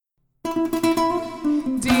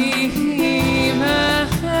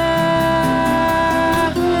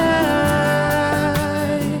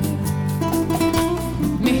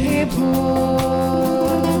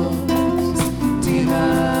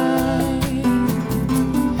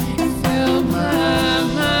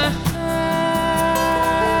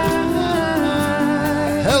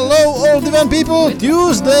People,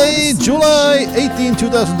 Tuesday, July 18,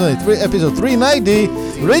 2023, episode 390.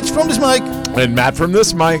 Rich from this mic. And Matt from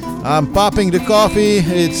this mic. I'm popping the coffee.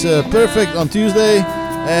 It's perfect on Tuesday.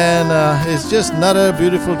 And it's just another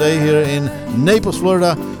beautiful day here in Naples,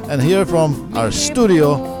 Florida. And here from our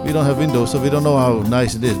studio, we don't have windows, so we don't know how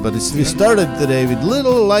nice it is. But we started today with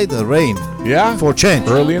little light rain. Yeah. For change.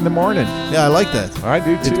 Early in the morning. Yeah, I like that. I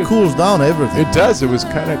do too. It cools down everything. It does. It was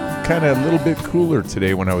kind of a little bit cooler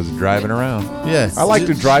today when I was driving around. Yeah. I like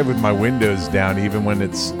to drive with my windows down even when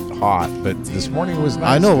it's hot, but this morning it was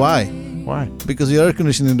nice. I know why. Why? Because the air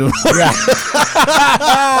conditioning don't work. Yeah.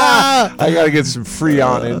 I got to get some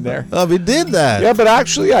Freon in there. Oh, we did that. Yeah, but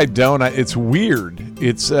actually I don't. It's weird.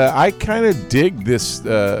 It's I kind of dig this.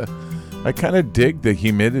 I kind of dig the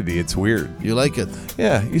humidity. It's weird. You like it?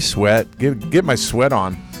 Yeah, you sweat. Get my sweat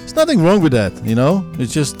on. There's nothing wrong with that, you know?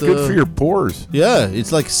 It's just... good for your pores. Yeah,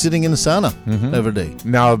 it's like sitting in the sauna every day.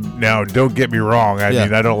 Now, don't get me wrong. I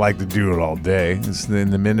mean, I don't like to do it all day. In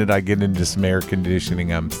the minute I get into some air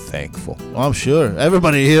conditioning, I'm thankful. Well, I'm sure.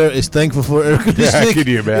 Everybody here is thankful for air conditioning Yeah, could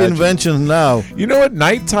you imagine? invention now. You know, at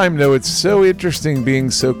nighttime, though, it's so interesting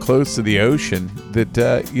being so close to the ocean that,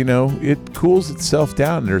 it cools itself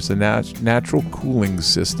down. There's a natural cooling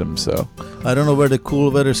system, so... I don't know where the cool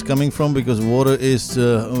weather is coming from because water is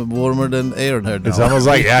warmer than air there now. It's almost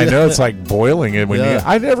like, I know it's like boiling it.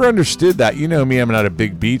 I never understood that. You know me, I'm not a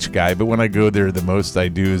big beach guy, but when I go there, the most I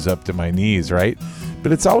do is up to my knees, right?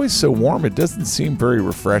 But it's always so warm. It doesn't seem very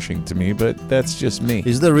refreshing to me, but that's just me.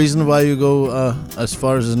 Is there a reason why you go as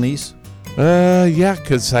far as the knees? Yeah,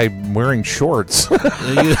 because I'm wearing shorts. You don't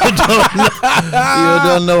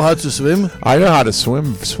know how to swim? I know how to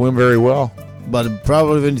swim very well. But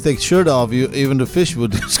probably when you take the shirt off, even the fish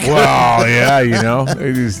would be scared. Well, yeah,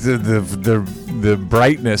 it is the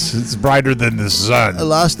brightness. It's brighter than the sun.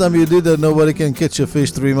 Last time you did that, nobody can catch a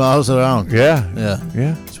fish 3 miles around. Yeah.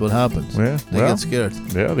 Yeah. That's what happens. Yeah. They get scared.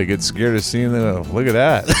 Yeah, they get scared of seeing the... Look at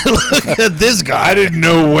that. Look at this guy. I didn't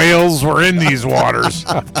know whales were in these waters.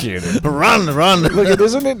 I'm kidding. Run. Look,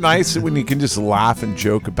 isn't it nice when you can just laugh and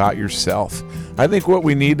joke about yourself? I think what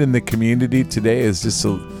we need in the community today is just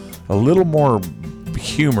a little more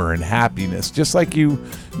humor and happiness, just like you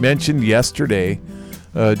mentioned yesterday,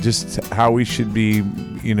 just how we should be,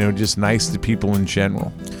 just nice to people in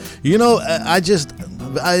general. We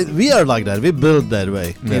are like that. We build that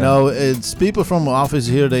way. Yeah. It's people from office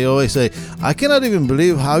here. They always say, "I cannot even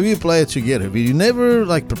believe how you play it together." You never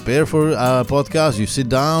prepare for a podcast. You sit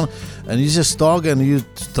down and you just talk and you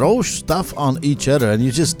throw stuff on each other and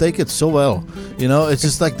you just take it so well. It's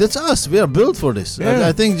just like that's us. We are built for this. Yeah.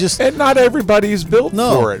 I think and not everybody's built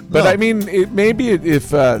for it. But no. I mean, maybe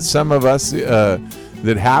if some of us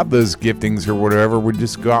that have those giftings or whatever would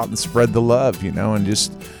just go out and spread the love, and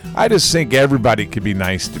just. I just think everybody could be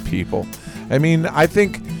nice to people. I mean, I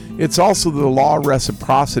think it's also the law of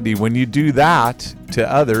reciprocity. When you do that to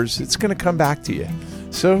others, it's going to come back to you.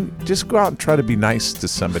 So just go out and try to be nice to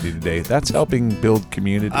somebody today. That's helping build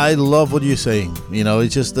community. I love what you're saying.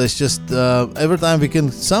 It's just every time we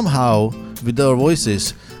can somehow, with our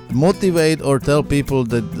voices, motivate or tell people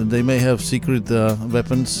that they may have secret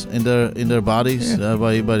weapons in their bodies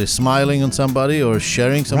by smiling on somebody or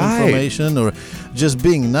sharing some information or just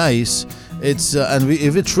being nice. It's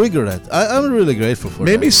if we trigger that, I'm really grateful for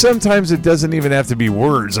that. Maybe sometimes it doesn't even have to be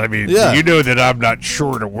words. I mean, you know that I'm not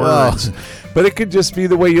short of words. But it could just be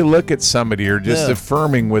the way you look at somebody or just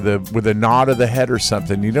affirming with a nod of the head or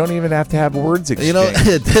something. You don't even have to have words exchanged.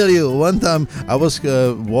 I tell you, one time I was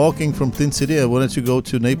walking from Tin City. I wanted to go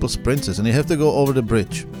to Naples Princess, and you have to go over the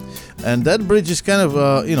bridge. And that bridge is kind of,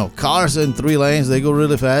 cars in 3 lanes. They go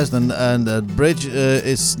really fast, and that bridge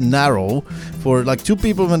is narrow for like 2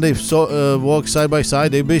 people when they walk side by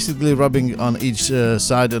side. They're basically rubbing on each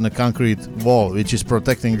side on a concrete wall, which is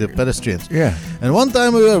protecting the pedestrians. Yeah. And one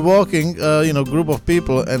time we were walking, group of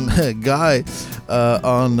people, and a guy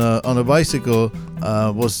on a bicycle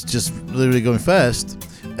was just literally going fast,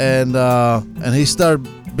 and he started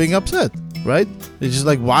being upset. Right? It's just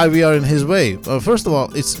like why we are in his way. First of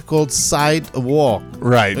all, it's called sidewalk.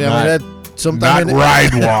 Right. Not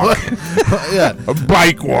ride walk. Yeah. A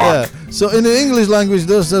bike walk. Yeah. So in the English language,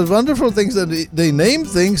 there's wonderful things that they name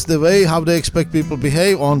things the way how they expect people to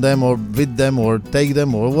behave on them or with them or take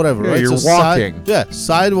them or whatever. Yeah, right? you're walking.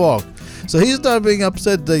 Sidewalk. So he started being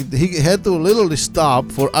upset that he had to literally stop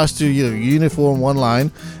for us to uniform one line,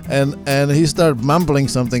 and he started mumbling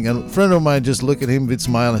something. And a friend of mine just looked at him with a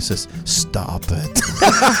smile and says, "Stop it."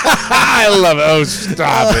 I love it. Oh,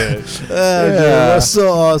 stop it. Dude, it was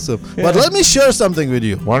so awesome. But let me share something with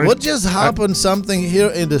you. Why don't- What just happened? Something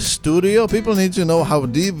here in the studio. People need to know how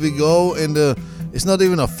deep we go in the. It's not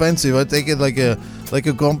even offensive. I take it like a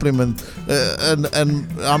compliment, and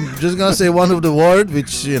I'm just gonna say one of the word,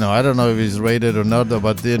 which I don't know if it's rated or not,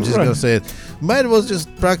 but I'm just gonna say it. Matt was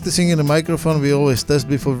just practicing in the microphone. We always test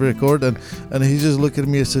before we record, and he just looked at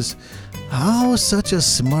me and says, "How such a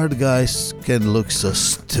smart guy can look so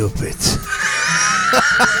stupid?"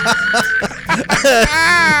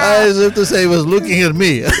 I just have to say he was looking at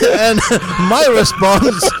me, and my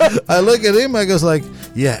response, I look at him, I goes like,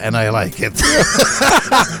 "Yeah, and I like it."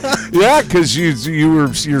 Yeah, because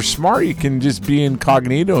you're smart. You can just be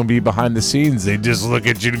incognito and be behind the scenes. They just look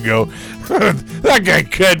at you and go, "That guy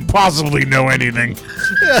can't possibly know anything."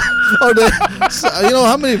 Or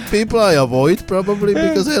how many people I avoid probably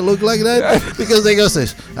because I look like that? Because they go say,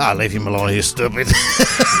 "Leave him alone, he's stupid."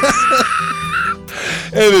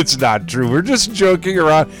 And it's not true. We're just joking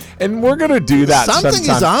around, and we're gonna do that. Something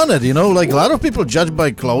is on it, like a lot of people judge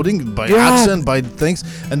by clothing, by accent, by things,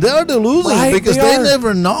 and they are the losers because they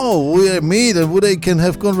never know who they meet and who they can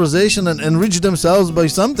have conversation and enrich themselves by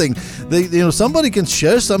something. Somebody can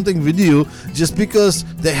share something with you just because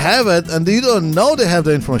they have it, and you don't know they have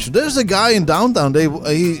the information. There's a guy in downtown.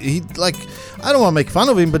 He I don't want to make fun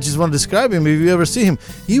of him, but just want to describe him. If you ever see him,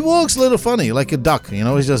 he walks a little funny, like a duck.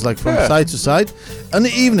 He's just like from side to side. In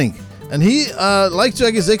the evening, and he likes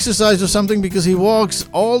to his exercise or something because he walks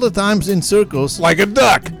all the times in circles like a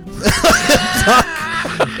duck.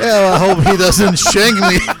 Yeah, well, I hope he doesn't shank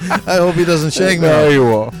me. No, he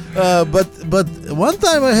won't. But one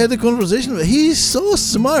time I had a conversation with him. He's so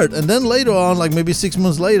smart. And then later on, like maybe 6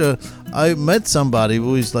 months later, I met somebody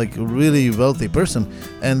who is like a really wealthy person.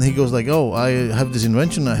 And he goes like, "Oh, I have this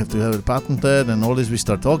invention. I have to have it patented and all this." We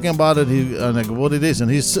start talking about it. And I go, "What it is?"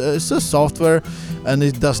 And it's a software and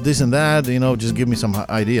it does this and that. Just give me some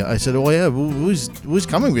idea. I said, "Oh yeah, who's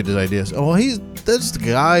coming with these ideas?" "Oh, that's the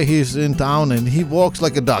guy. He's in town and he walks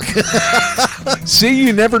like a duck." See,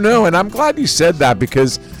 you never know. And I'm glad you said that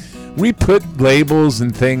because we put labels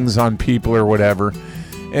and things on people or whatever.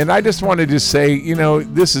 And I just wanted to say,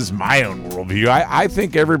 this is my own worldview. I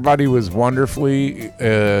think everybody was wonderfully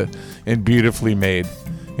and beautifully made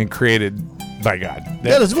and created by God.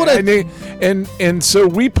 Yeah, that's what and so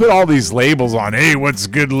we put all these labels on, hey, what's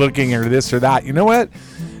good looking or this or that. You know what?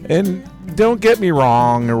 And don't get me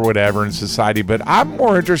wrong or whatever in society, but I'm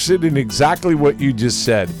more interested in exactly what you just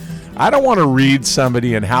said. I don't want to read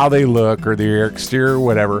somebody and how they look or their exterior or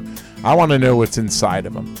whatever. I want to know what's inside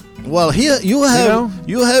of them. Well, here you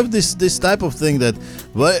have this type of thing that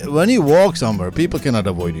when you walk somewhere, people cannot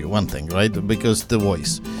avoid you. One thing, right? Because the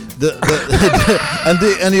voice,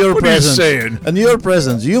 and your what presence, are you saying? And your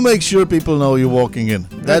presence, you make sure people know you're walking in.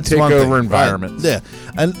 That's take one over thing, environment. Right?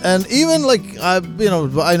 Yeah, and even like I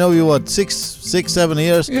know you 6-7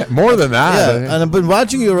 years. Yeah, more than that. Yeah, and I've been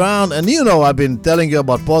watching you around, and I've been telling you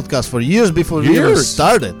about podcasts for years before we even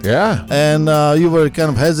started. Yeah, and you were kind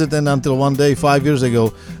of hesitant until one day 5 years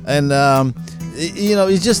ago. And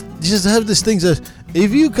you just have these things that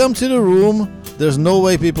if you come to the room, there's no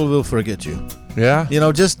way people will forget you. Yeah.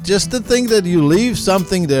 Just the thing that you leave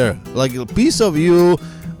something there, like a piece of you,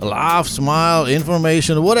 a laugh, smile,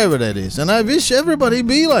 information, whatever that is. And I wish everybody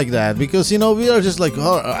be like that because we are just like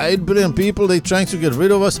 8 billion people. They trying to get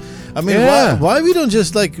rid of us. I mean, why we don't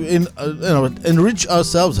just like enrich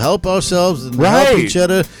ourselves, help ourselves, and help each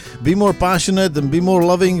other, be more passionate and be more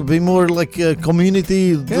loving, be more like a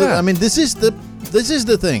community. Yeah. I mean, this is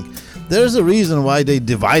the thing. There's a reason why they're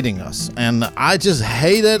dividing us, and I just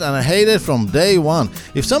hate it, and I hate it from day one.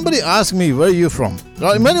 If somebody asks me where you from,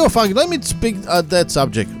 matter of fact, let me speak at that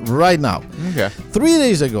subject right now. Okay. 3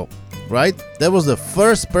 days ago, right? That was the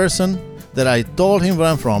first person that I told him where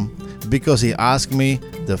I'm from because he asked me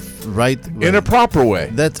the right way. In a proper way.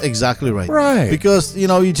 That's exactly right. Right. Because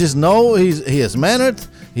you just know he is mannered.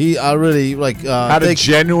 He really had a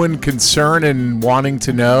genuine concern and wanting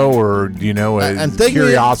to know, or and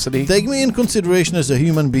curiosity. Take me in consideration as a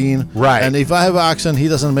human being, right? And if I have an accent, he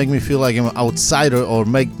doesn't make me feel like I'm an outsider or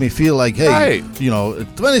make me feel like, hey,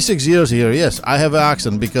 26 years here. Yes, I have an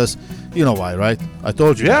accent because you know why, right? I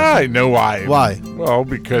told you. Yeah, I know why. Why? Well,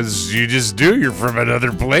 because you just do. You're from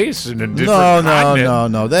another place and a different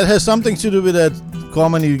continent. No. That has something to do with that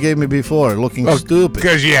comment you gave me before, looking stupid.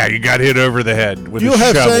 Because you got hit over the head with a shovel. You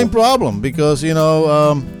have shovel. Same problem because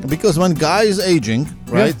because when guy is aging,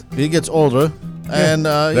 right, he gets older, and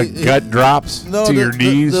The gut drops to your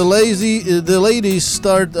knees. The ladies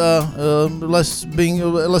start less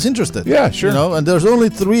interested. Yeah, sure. You know, and there's only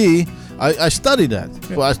 3. I studied that.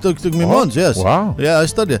 Well, it took me months. Yes. Wow. Yeah, I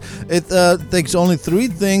studied it. It takes only 3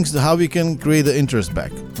 things how we can create the interest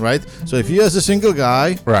back, right? So if you as a single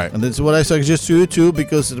guy, Right. and this is what I suggest to you too,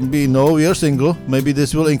 because we know you're single. Maybe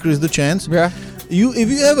this will increase the chance. Yeah. If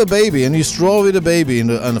you have a baby and you stroll with a baby on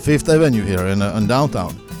the 5th Avenue here in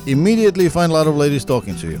downtown, immediately you find a lot of ladies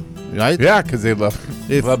talking to you, right? Yeah, because they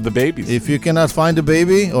love the babies. If you cannot find a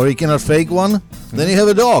baby or you cannot fake one, then you have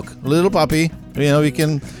a dog, a little puppy. You know, you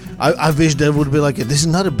can. I wish there would be like this is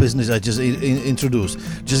not a business I just introduced.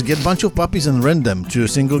 Just get a bunch of puppies and rent them to a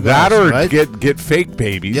single guy. That or right? get fake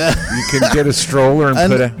babies. Yeah. You can get a stroller and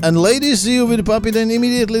put a. And ladies see you with a puppy, then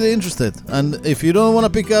immediately they're interested. And if you don't want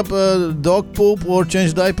to pick up dog poop or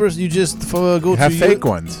change diapers, you just go Have to fake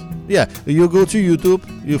ones. Yeah, you go to YouTube,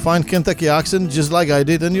 you find Kentucky accent just like I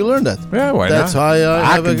did, and you learn that. Yeah, why That's not? how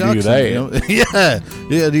I have can a do accent. that. You know?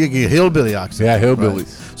 Yeah, hillbilly accent. Yeah,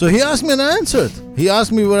 hillbillies. Right. So he asked me and I answered. He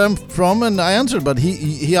asked me where I'm from and I answered, but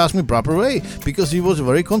he asked me proper way because he was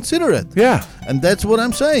very considerate. Yeah. And that's what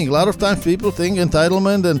I'm saying. A lot of times people think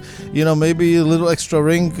entitlement and, you know, maybe a little extra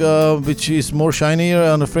ring, which is more shinier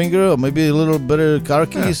on the finger, or maybe a little better car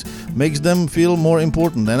keys, makes them feel more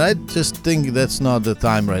important. And I just think that's not the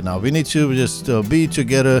time right now. We need to just be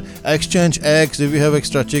together, exchange eggs. If you have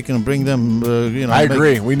extra chicken, bring them, you know. I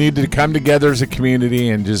agree. We need to come together as a community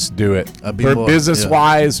and just do it. For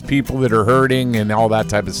business-wise, people that are hurting and all that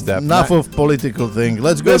type of stuff. Enough of political thing.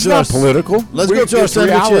 Let's go That's to not political. Let's go to our It's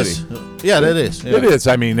sandwiches. reality. Yeah, that is. Yeah. It is.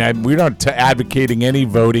 I mean, we're not advocating any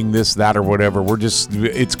voting, this, that, or whatever. We're just,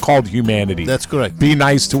 it's called humanity. That's correct. Be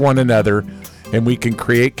nice to one another, and we can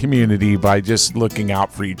create community by just looking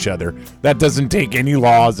out for each other. That doesn't take any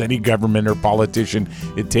laws, any government or politician.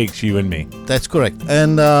 It takes you and me. That's correct.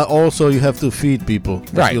 And also, you have to feed people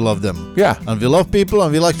if Right. you love them. Yeah. And we love people,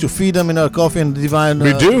 and we like to feed them in our coffee and divine.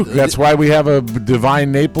 We do. That's why we have a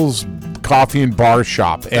Divine Naples coffee and bar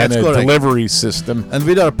shop and That's a correct. delivery system. And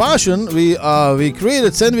with our passion, we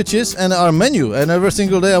created sandwiches and our menu. And every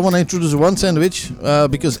single day, I want to introduce one sandwich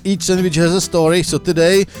because each sandwich has a story. So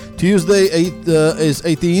today, Tuesday is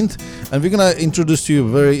 18th, and we're gonna introduce to you a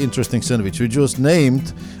very interesting sandwich we just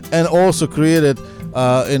named and also created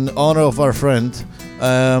in honor of our friend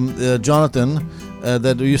Jonathan.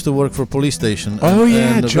 That used to work for police station. Oh,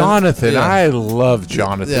 yeah, And Jonathan. yeah. I love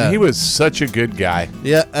Jonathan. Yeah. He was such a good guy.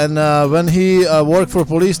 Yeah, and when he worked for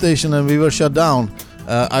police station and we were shut down,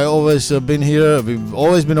 I always been here. We've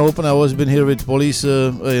always been open. I always been here with police,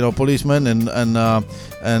 policemen,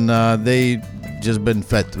 and they just been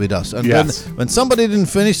fed with us. And Yes. when somebody didn't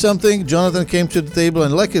finish something, Jonathan came to the table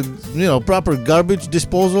and like a proper garbage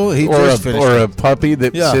disposal, he just finished Or it. a puppy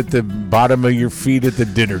that's Yeah. at the bottom of your feet at the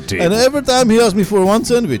dinner table. And every time he asked me for one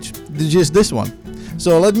sandwich, just this one.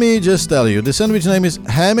 So let me just tell you, the sandwich name is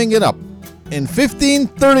Hamming It Up. In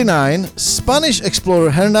 1539, Spanish explorer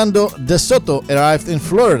Hernando de Soto arrived in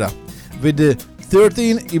Florida with the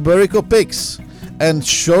 13 Iberico pigs, and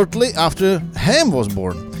shortly after, ham was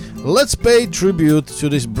born. Let's pay tribute to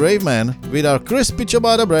this brave man with our crispy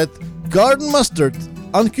ciabatta bread, garden mustard,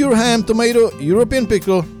 uncured ham, tomato, European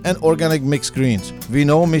pickle, and organic mixed greens. We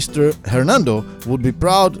know Mr. Hernando would be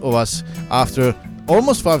proud of us after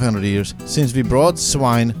almost 500 years since we brought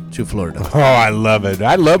swine to Florida. Oh, I love it.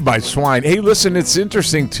 I love my swine. Hey, listen, it's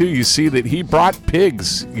interesting, too. You see that he brought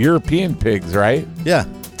pigs, European pigs, right, Yeah,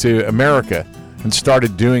 to America and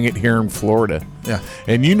started doing it here in Florida. yeah.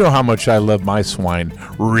 And you know how much I love my swine.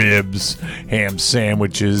 Ribs, ham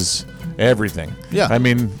sandwiches, everything. Yeah. I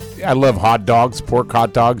mean, I love hot dogs, pork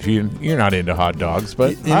hot dogs. You're not into hot dogs,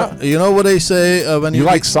 but You know what they say when you you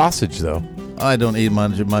like eat- sausage, though. I don't eat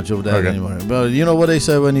much of that Okay. anymore. But you know what they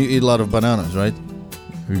say when you eat a lot of bananas, right?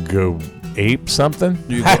 You go ape something?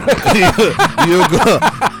 You go,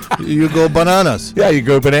 you go bananas. Yeah, you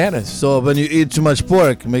go bananas. So when you eat too much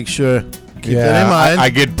pork, make sure keep that in mind. I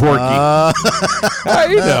get porky.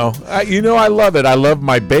 You know, I love it. I love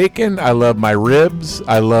my bacon. I love my ribs.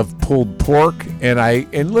 I love pulled pork.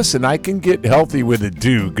 And listen, I can get healthy with it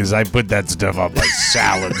too because I put that stuff on my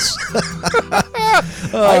salads.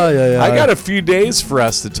 I got a few days for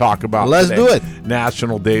us to talk about. Let's today. do it.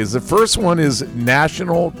 National days. The first one is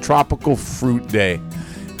National Tropical Fruit Day.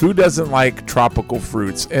 Who doesn't like tropical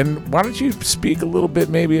fruits? And why don't you speak a little bit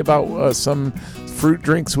maybe about some fruit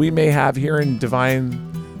drinks we may have here in Divine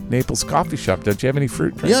Naples Coffee Shop? Don't you have any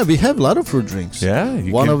fruit drinks? Yeah, we have a lot of fruit drinks. Yeah.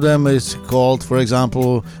 One of them is called, for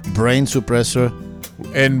example, Brain Suppressor,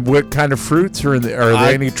 And what kind of fruits are in there? Are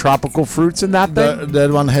there any tropical fruits in that thing?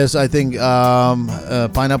 That one has, I think,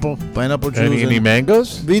 pineapple juice. Any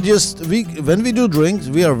mangoes? When we do drinks,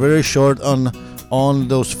 we are very short on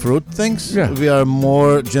those fruit things. Yeah. We are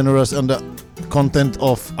more generous on the content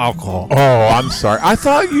of alcohol. Oh, I'm sorry. I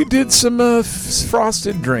thought you did some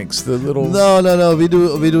frosted drinks. The little. No. We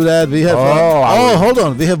do that. We have. Hold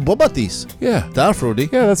on. We have boba teas. Yeah. They're fruity.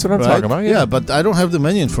 Yeah, that's what I'm talking about. Yeah, but I don't have the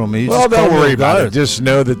menu in front of me. Well, don't worry about it. Just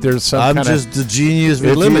know that there's some I'm kind just the genius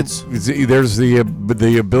with limits. There's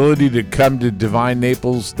the ability to come to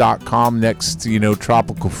divinenaples.com next,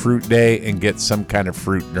 Tropical Fruit Day and get some kind of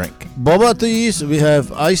fruit drink. Boba teas. We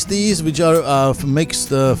have iced teas, which are mixed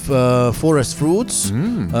forest fruits.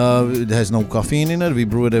 It has no caffeine in it. We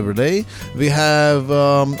brew it every day. We have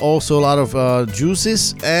also a lot of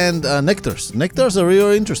juices and nectars. Nectars are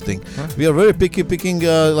really interesting. Huh? We are very picking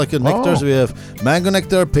like a nectars. We have mango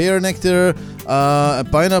nectar, pear nectar,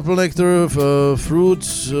 pineapple nectar,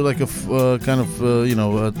 fruits like a kind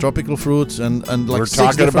of tropical fruits and like we're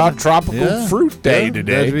talking about Tropical Fruit Day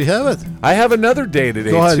today. We have it. I have another day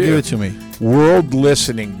today. Go ahead, too. give it to me. World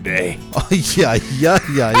Listening Day. Oh, yeah.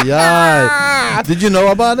 Did you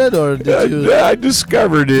know about it, or did you? I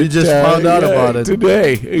discovered it. You just found out about it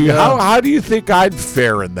today. Yeah. How do you think I'd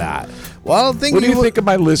fare in that? Well, what do you think of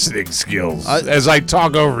my listening skills as I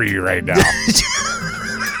talk over you right now?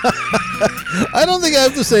 I don't think I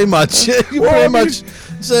have to say much. You pretty much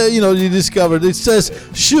say, you discovered. It says,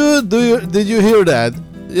 did you hear that?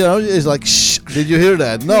 It's like, shh, did you hear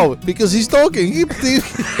that? No, because he's talking. He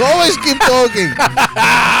always keep talking.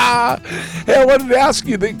 Hey, I wanted to ask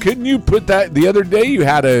you, couldn't you put that, the other day you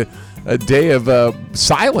had a day of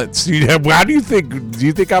silence. How do you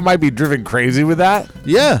think I might be driven crazy with that?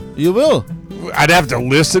 Yeah, you will. I'd have to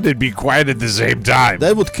listen and be quiet at the same time.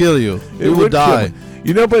 That would kill you. You would die.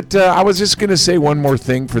 But I was just going to say one more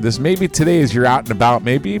thing for this. Maybe today as you're out and about,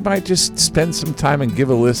 maybe you might just spend some time and give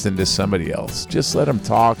a listen to somebody else. Just let them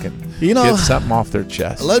talk and get something off their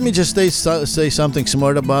chest. Let me just say something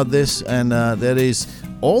smart about this, and that is,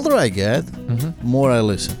 older I get, more I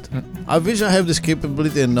listened. I wish I have this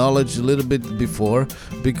capability and knowledge a little bit before,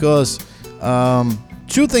 because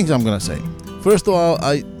two things I'm going to say. First of all,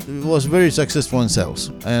 I was very successful in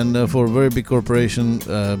sales and for a very big corporation,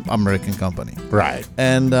 American company. Right.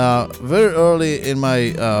 And very early in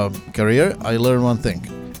my career, I learned one thing,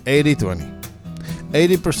 80-20.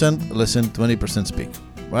 80% listen, 20% speak.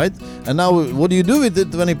 Right? And now what do you do with the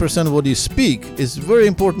 20% what you speak is very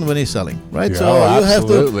important when you're selling, right? Yeah,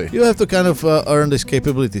 so you have to kind of earn these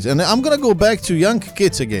capabilities. And I'm going to go back to young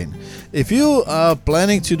kids again. If you are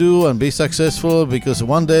planning to do and be successful, because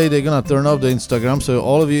one day they're going to turn off the Instagram, so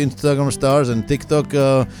all of you Instagram stars and TikTok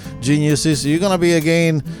geniuses, you're going to be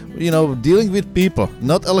again, dealing with people,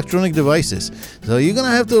 not electronic devices. So you're going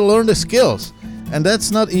to have to learn the skills. And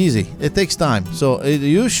that's not easy. It takes time. So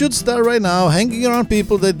you should start right now hanging around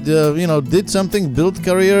people that, did something, built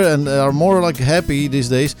career, and are more like happy these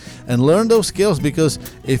days, and learn those skills, because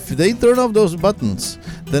if they turn off those buttons,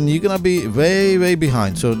 then you're going to be way, way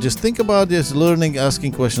behind. So just think about this learning,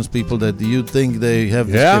 asking questions, people that you think they have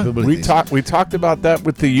these capabilities. We talked about that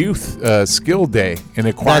with the youth skill day and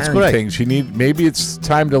acquiring things. Maybe it's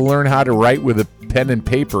time to learn how to write with a pen and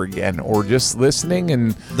paper again, or just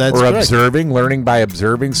listening or observing, learning by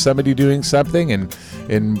observing somebody doing something, and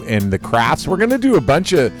the crafts. We're going to do a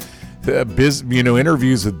bunch of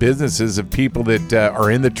interviews with businesses of people that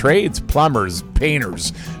are in the trades, plumbers,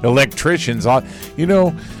 painters, electricians.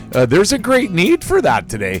 There's a great need for that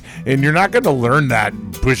today, and you're not going to learn that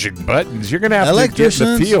pushing buttons. You're going to have to get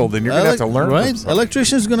in the field, and you're going to have to learn. Right,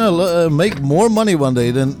 electricians going to make more money one day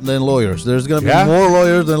than lawyers. There's going to be more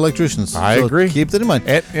lawyers than electricians. I agree. Keep that in mind.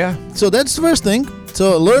 Yeah. So that's the first thing.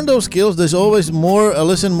 So learn those skills. There's always more,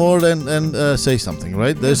 listen more than say something,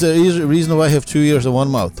 right? There's a reason why I have 2 ears and one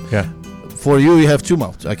mouth. Yeah. For you have two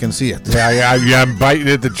mouths. I can see it. Yeah, I'm biting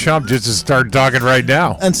at the chump just to start talking right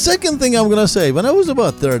now. And second thing I'm going to say, when I was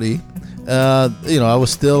about 30, I was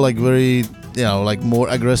still like very, more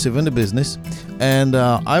aggressive in the business. And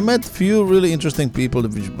I met few really interesting people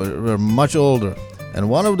that were much older. And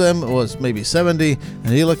one of them was maybe 70, and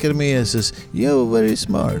he looked at me and says, "You're very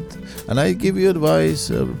smart, and I give you advice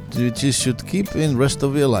that you should keep in rest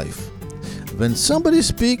of your life. When somebody's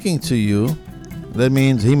speaking to you," that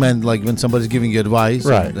means he meant like when somebody's giving you advice,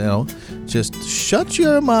 right? Just shut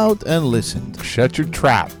your mouth and listen. Shut your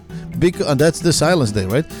trap. And that's the silence day,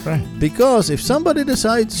 right? Right. Because if somebody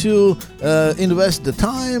decides to invest the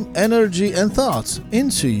time, energy, and thoughts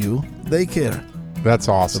into you, they care. That's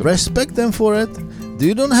awesome. Respect them for it.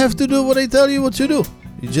 You don't have to do what they tell you what to do.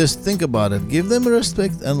 You just think about it. Give them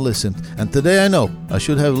respect and listen. And today I know I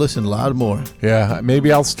should have listened a lot more. Yeah,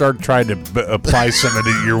 maybe I'll start trying to apply some of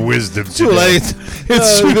your wisdom. Too today. late.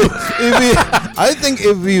 It's too late. I think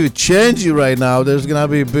if we change you right now, there's gonna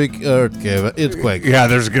be a big earthquake. Yeah,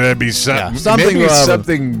 there's gonna be something maybe will happen.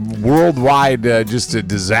 something worldwide, just a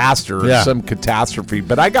disaster or some catastrophe.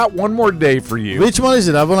 But I got one more day for you. Which one is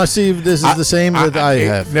it? I want to see if this is the same that I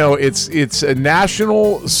have. No, it's a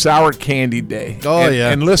National Sour Candy Day. Oh,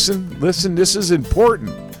 yeah. And listen, this is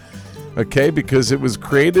important, okay? Because it was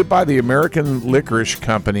created by the American Licorice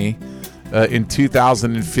Company in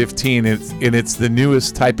 2015, and it's the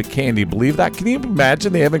newest type of candy. Believe that? Can you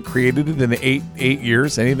imagine they haven't created it in eight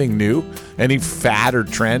years? Anything new? Any fad or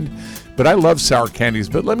trend? But I love sour candies.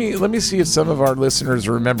 But let me see if some of our listeners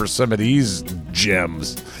remember some of these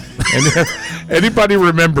gems. And anybody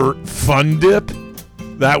remember Fun Dip?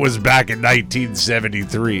 That was back in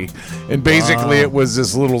 1973. And basically it was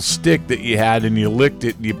this little stick that you had, and you licked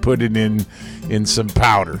it and you put it in some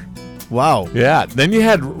powder. Wow. Yeah. Then you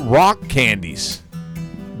had rock candies.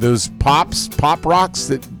 Those pop rocks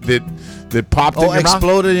that popped in your mouth.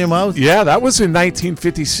 Exploded in your mouth? Yeah, that was in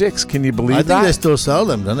 1956. Can you believe that? I think they still sell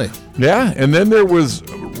them, don't they? Yeah, and then there was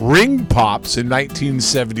ring pops in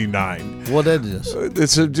 1979. What is this?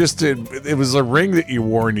 It was a ring that you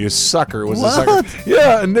wore and you sucker. It was What? a sucker.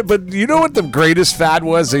 Yeah, but you know what the greatest fad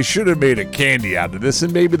was? They should have made a candy out of this,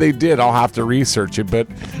 and maybe they did. I'll have to research it, but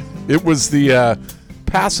it was the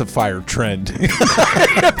pacifier trend.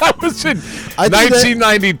 That was in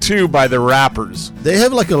 1992 by the Rappers. They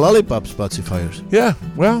have like a lollipop pacifiers. Yeah,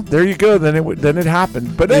 well, there you go. Then it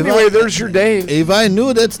happened. But anyway, there's your day. If I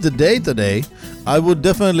knew that's the day today, I would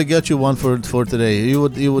definitely get you one for today. You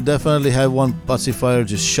would definitely have one pacifier.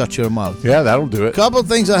 Just shut your mouth. Yeah, that'll do it. Couple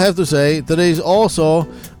things I have to say. Today is also,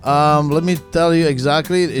 let me tell you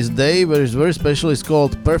exactly, it's day, but it's very special. It's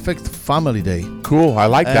called Perfect Family Day. Cool, I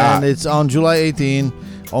like that. And it's on July 18,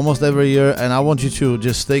 almost every year. And I want you to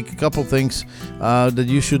just take a couple things that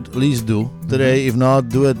you should at least do today. If not,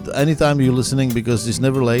 do it anytime you're listening, because it's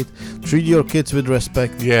never late. Treat your kids with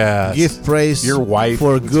respect. Yeah. Give praise your wife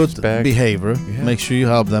for with good respect. behavior. Yeah. Make sure you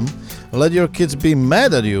help them. Let your kids be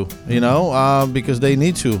mad at you, because they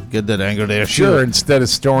need to get that anger there. Sure, instead of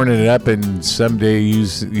storing it up and someday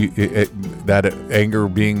use that anger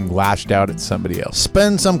being lashed out at somebody else.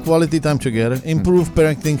 Spend some quality time together. Improve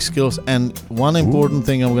parenting skills. And one important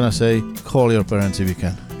thing I'm going to say, call your parents if you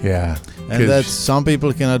can. Yeah. And that's, some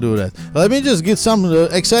people cannot do that. Let me just get some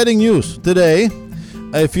exciting news. Today,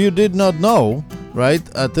 if you did not know, right,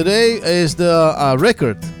 today is the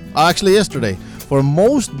record, actually yesterday, for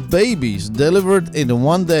most babies delivered in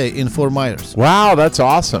one day in Fort Myers. Wow, that's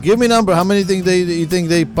awesome. Give me a number. How many you think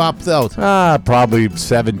they popped out? Probably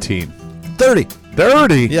 17. 30.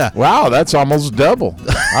 30? Yeah. Wow, that's almost double.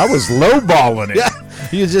 I was lowballing it. Yeah.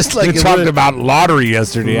 You just like You talked about lottery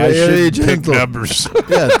yesterday. I very should pick gentle. numbers.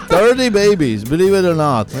 Yeah, 30 babies, believe it or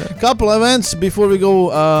not. Couple events before we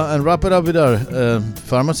go and wrap it up with our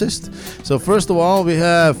pharmacist. So first of all, we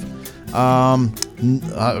have,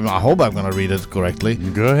 I hope I'm going to read it correctly.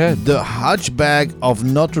 Go ahead. The Hunchback of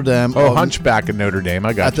Notre Dame. Oh, Hunchback of Notre Dame.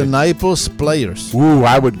 I got at you. the Naples Players. Ooh,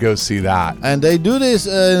 I would go see that. And they do this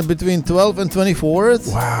between 12th and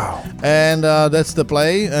 24th. Wow. And that's the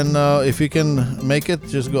play. And if you can make it,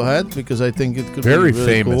 just go ahead, because I think it could Very be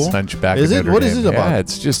really famous cool. Hunchback Is of it? Notre What Dame. is it about? Yeah,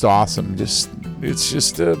 it's just awesome. It's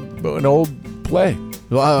just an old play.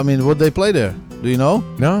 Well, I mean, what they play there? Do you know?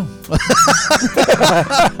 No. But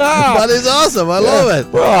it's awesome. I love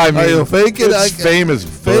it. Well, I mean, you fake it. it's famous.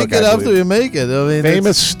 Fake it after you make it. I mean,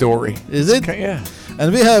 Famous story. Is it? Yeah.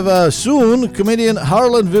 And we have soon comedian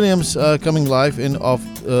Harlan Williams coming live in Off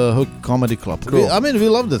Hook Comedy Club. Cool. We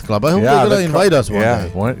love that club. I hope Yeah, they're going to the invite us one yeah, day.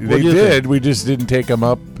 What What they do you did. think? We just didn't take them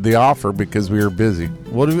up the offer because we were busy.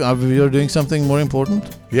 What are we doing something more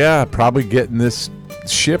important? Yeah, probably getting this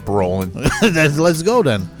ship rolling. Let's go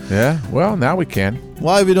then. Yeah. Well, now we can.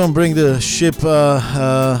 Why we don't bring the ship?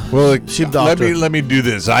 Ship doctor. Let me do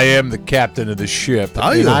this. I am the captain of the ship,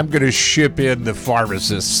 Are and you? I'm going to ship in the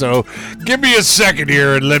pharmacist. So, give me a second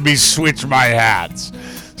here, and let me switch my hats.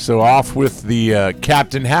 So, off with the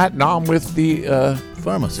captain hat, and on with the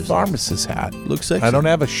Pharmacist. pharmacist hat. Looks sexy. I don't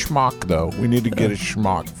have a schmuck though. We need to get a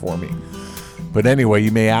schmuck for me. But anyway,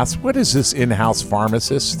 you may ask, what does this in-house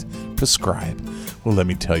pharmacist prescribe? Well, let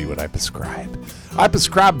me tell you what I prescribe. I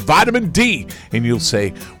prescribe vitamin D. And you'll say,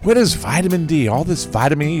 what is vitamin D? All this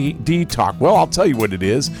vitamin D talk. Well, I'll tell you what it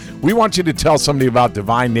is. We want you to tell somebody about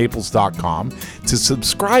DivineNaples.com, to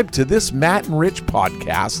subscribe to this Matt and Rich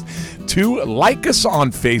podcast, to like us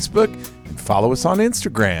on Facebook, and follow us on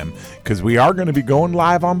Instagram because we are going to be going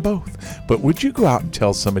live on both. But would you go out and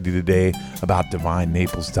tell somebody today about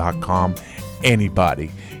DivineNaples.com?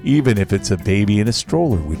 Anybody, even if it's a baby in a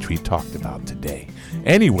stroller, which we talked about today.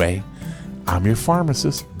 Anyway, I'm your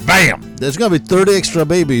pharmacist. Bam! There's going to be 30 extra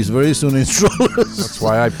babies very soon in strollers. That's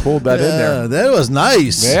why I pulled that in there. That was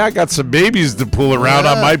nice. Yeah, I got some babies to pull around.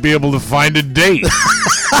 I might be able to find a date.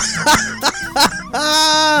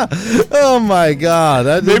 Oh my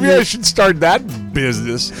God! Maybe I should start that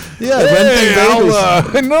business. Yeah, renting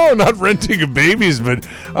babies. No, not renting babies, but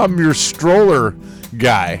I'm your stroller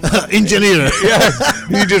guy. Engineer. Yeah,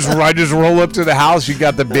 I just roll up to the house. You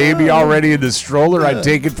got the baby already in the stroller. I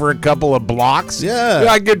take it for a couple of blocks. Yeah.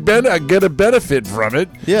 I get a benefit from it.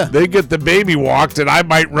 Yeah. They get the baby walked, and I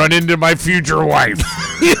might run into my future wife.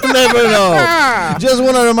 You never know. Just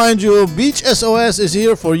want to remind you, Beach SOS is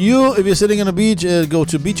here for you. If you're sitting on a beach, go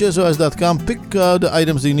to beachsos.com. Pick the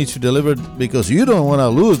items that you need to deliver because you don't want to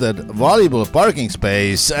lose that valuable parking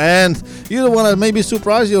space, and you don't want to maybe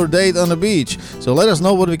surprise your date on the beach. So let us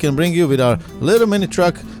know what we can bring you with our little mini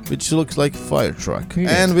truck, which looks like a fire truck.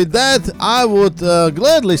 Yes. And with that, I would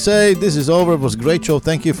gladly say this is over. It was a great show.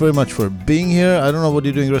 Thank you very much for being here. I don't know what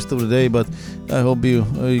you're doing the rest of the day, but I hope you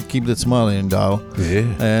keep that smile in, Dow. Yeah.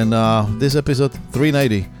 And this episode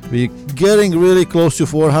 390, we're getting really close to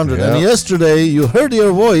 400. Yep. And yesterday you heard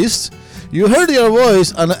your voice. You heard your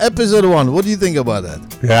voice on episode 1. What do you think about that?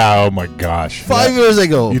 Yeah. Oh my gosh. 5 years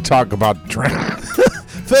ago, You talk about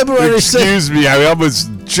February 6th. Excuse me. I almost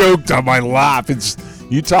choked on my laugh.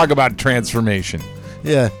 You talk about transformation.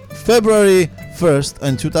 Yeah, February 1st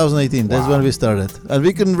in 2018. That's when we started, and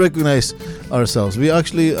we couldn't recognize ourselves. We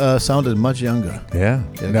actually sounded much younger. Yeah.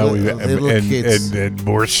 Yeah, No, little kids. and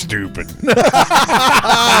more stupid.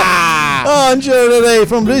 Enjoy today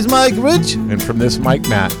from this Mike Rich. And from this Mike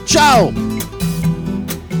Matt. Ciao.